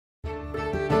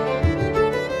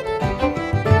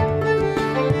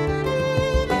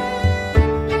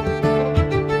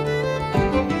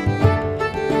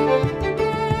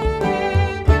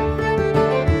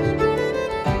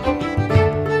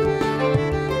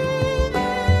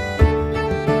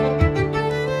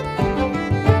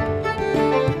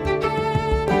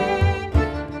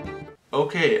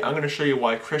Okay, I'm going to show you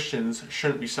why Christians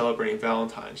shouldn't be celebrating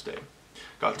Valentine's Day.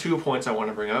 Got 2 points I want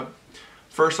to bring up.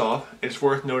 First off, it's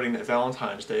worth noting that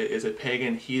Valentine's Day is a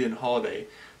pagan heathen holiday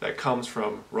that comes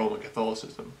from Roman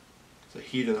Catholicism. It's a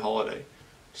heathen holiday.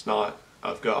 It's not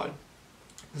of God.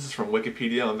 This is from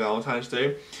Wikipedia on Valentine's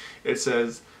Day. It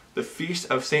says, the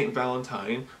feast of Saint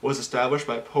Valentine was established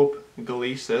by Pope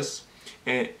Gelasius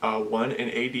I in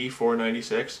AD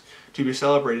 496 to be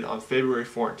celebrated on February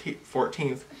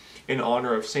 14th in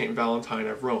honor of Saint Valentine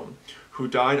of Rome, who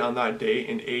died on that day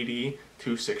in AD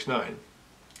 269.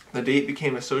 The date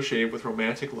became associated with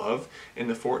romantic love in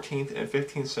the 14th and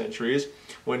 15th centuries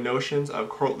when notions of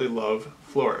courtly love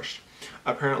flourished,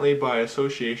 apparently by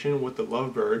association with the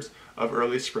lovebirds of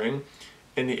early spring.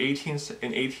 In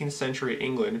 18th century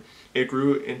England, it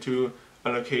grew into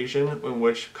an occasion in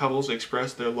which couples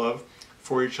expressed their love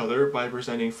for each other by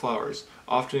presenting flowers,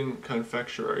 often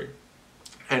confectionery,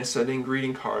 and sending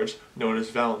greeting cards known as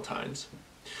Valentines.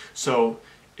 So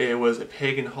it was a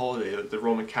pagan holiday that the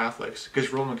Roman Catholics,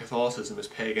 because Roman Catholicism is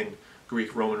pagan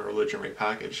Greek Roman religion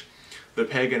repackaged, the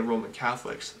pagan Roman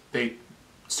Catholics, they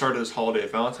started this holiday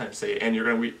of Valentine's Day, and you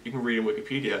can read in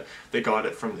Wikipedia, they got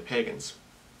it from the pagans.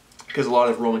 Because a lot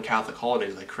of Roman Catholic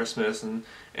holidays like Christmas and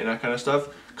that kind of stuff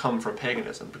come from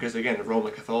paganism. Because again,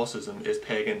 Roman Catholicism is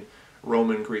pagan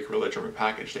Roman Greek religion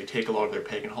repackaged. They take a lot of their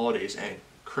pagan holidays and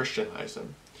Christianize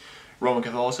them. Roman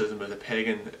Catholicism is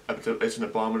it's an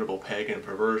abominable pagan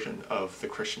perversion of the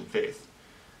Christian faith.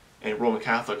 And Roman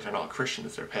Catholics are not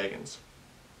Christians, they're pagans.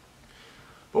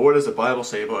 But what does the Bible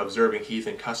say about observing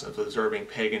heathen customs, observing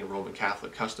pagan Roman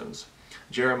Catholic customs?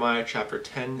 Jeremiah chapter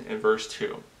 10 and verse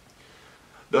 2.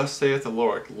 Thus saith the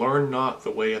Lord, learn not the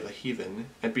way of the heathen,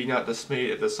 and be not dismayed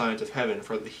at the signs of heaven,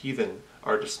 for the heathen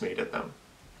are dismayed at them.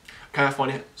 Kind of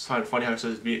funny how it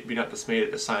says, be not dismayed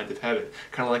at the signs of heaven.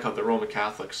 Kind of like how the Roman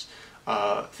Catholics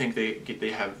think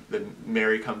they have the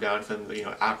Mary come down to them, the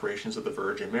apparitions of the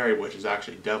Virgin Mary, which is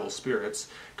actually devil spirits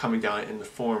coming down in the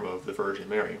form of the Virgin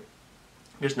Mary.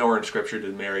 There's nowhere in Scripture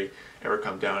did Mary ever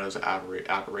come down as an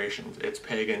apparition. It's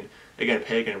pagan, again,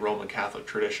 pagan Roman Catholic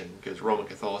tradition, because Roman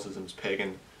Catholicism is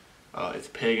pagan. It's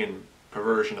a pagan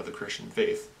perversion of the Christian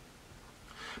faith.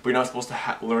 But you're not supposed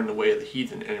to learn the way of the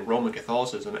heathen. And in Roman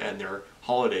Catholicism and their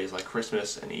holidays like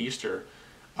Christmas and Easter,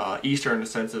 Easter in the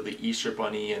sense of the Easter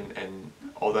Bunny and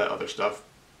all that other stuff,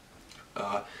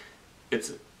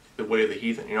 it's the way of the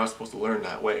heathen. You're not supposed to learn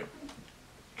that way.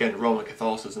 Again, Roman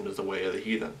Catholicism is the way of the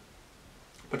heathen.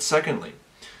 But secondly,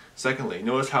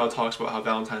 notice how it talks about how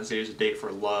Valentine's Day is a date for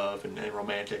love and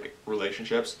romantic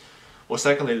relationships. Well,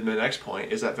 secondly, the next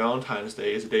point is that Valentine's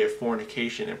Day is a day of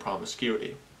fornication and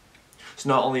promiscuity. So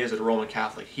not only is it a Roman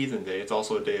Catholic heathen day, it's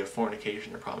also a day of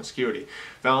fornication and promiscuity.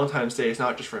 Valentine's Day is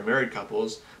not just for married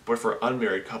couples, but for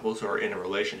unmarried couples who are in a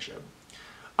relationship.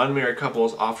 Unmarried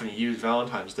couples often use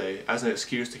Valentine's Day as an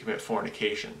excuse to commit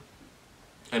fornication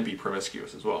and be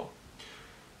promiscuous as well.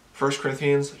 1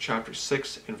 Corinthians chapter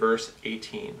 6 and verse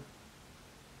 18.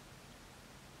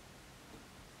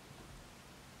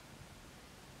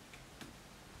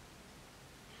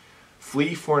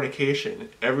 Flee fornication.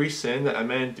 Every sin that a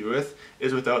man doeth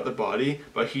is without the body,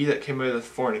 but he that committeth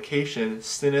fornication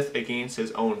sinneth against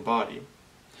his own body.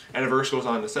 And the verse goes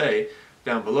on to say,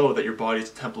 down below, that your body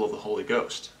is the temple of the Holy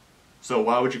Ghost. So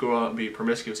why would you go out and be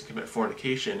promiscuous and commit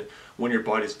fornication when your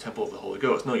body is the temple of the Holy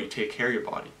Ghost? No, you take care of your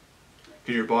body,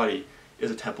 because your body is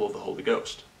a temple of the Holy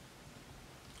Ghost.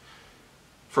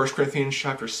 1 Corinthians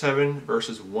chapter 7,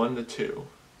 verses 1 to 2.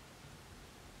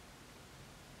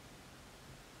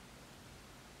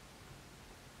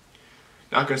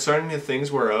 Now concerning the things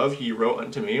whereof he wrote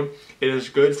unto me, it is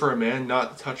good for a man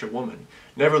not to touch a woman.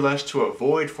 Nevertheless, to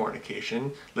avoid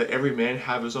fornication, let every man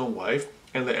have his own wife,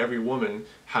 and let every woman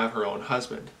have her own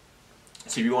husband.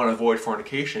 So if you want to avoid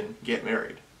fornication, get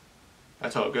married.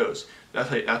 That's how it goes.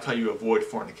 That's how you avoid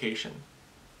fornication.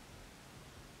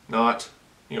 Not,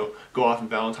 go off on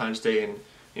Valentine's Day and,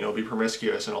 be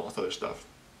promiscuous and all this other stuff.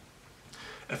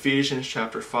 Ephesians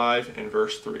chapter 5 and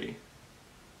verse 3.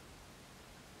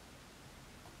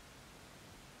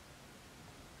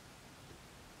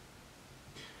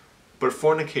 But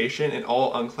fornication and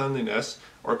all uncleanliness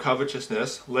or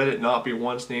covetousness, let it not be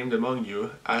once named among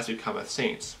you, as becometh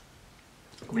saints.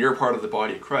 When you're a part of the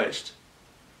body of Christ,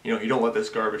 you don't let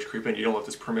this garbage creep in. You don't let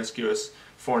this promiscuous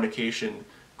fornication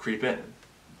creep in.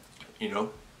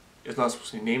 It's not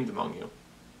supposed to be named among you.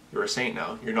 You're a saint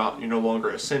now. You're no longer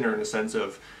a sinner in the sense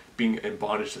of being in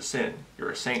bondage to sin.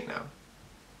 You're a saint now.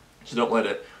 So don't let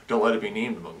it be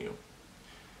named among you.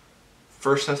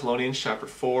 1 Thessalonians chapter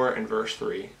 4 and verse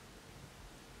 3.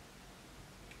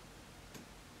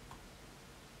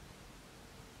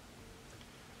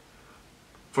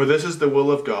 For this is the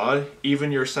will of God,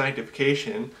 even your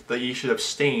sanctification, that ye should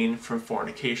abstain from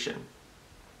fornication.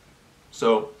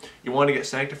 So, you want to get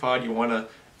sanctified, you want to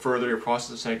further your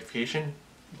process of sanctification,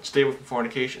 stay away from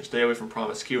fornication, stay away from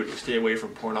promiscuity, stay away from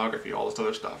pornography, all this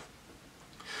other stuff.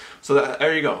 So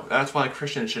there you go. That's why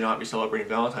Christians should not be celebrating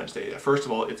Valentine's Day. First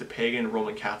of all, it's a pagan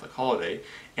Roman Catholic holiday,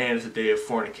 and it's a day of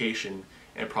fornication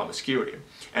and promiscuity.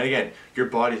 And again, your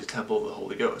body is a temple of the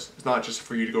Holy Ghost. It's not just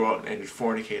for you to go out and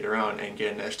fornicate around and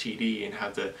get an STD and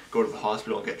have to go to the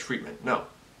hospital and get treatment. No.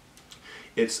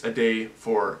 It's a day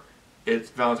for,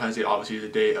 Valentine's Day obviously is a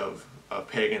day of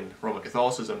pagan Roman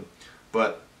Catholicism,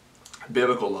 but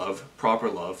biblical love, proper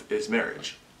love, is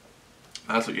marriage.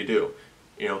 That's what you do.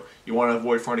 You know, you want to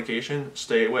avoid fornication,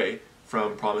 stay away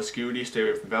from promiscuity, stay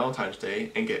away from Valentine's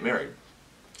Day, and get married.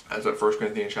 That's what 1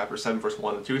 Corinthians chapter 7, verse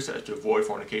 1 and 2 says, to avoid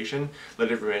fornication,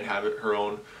 let every man have her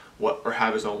own, or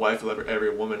have his own wife, let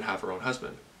every woman have her own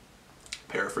husband.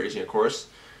 Paraphrasing, of course,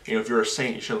 you know, if you're a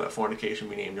saint, you shouldn't let fornication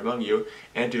be named among you,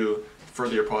 and to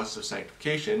further your process of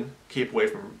sanctification, keep away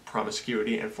from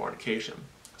promiscuity and fornication.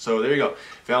 So there you go.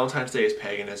 Valentine's Day is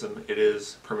paganism, it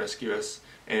is promiscuous,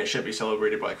 and it shouldn't be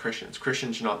celebrated by Christians.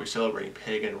 Christians should not be celebrating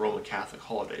pagan Roman Catholic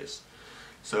holidays.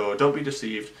 So don't be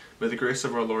deceived. May the grace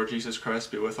of our Lord Jesus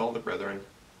Christ be with all the brethren.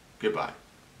 Goodbye.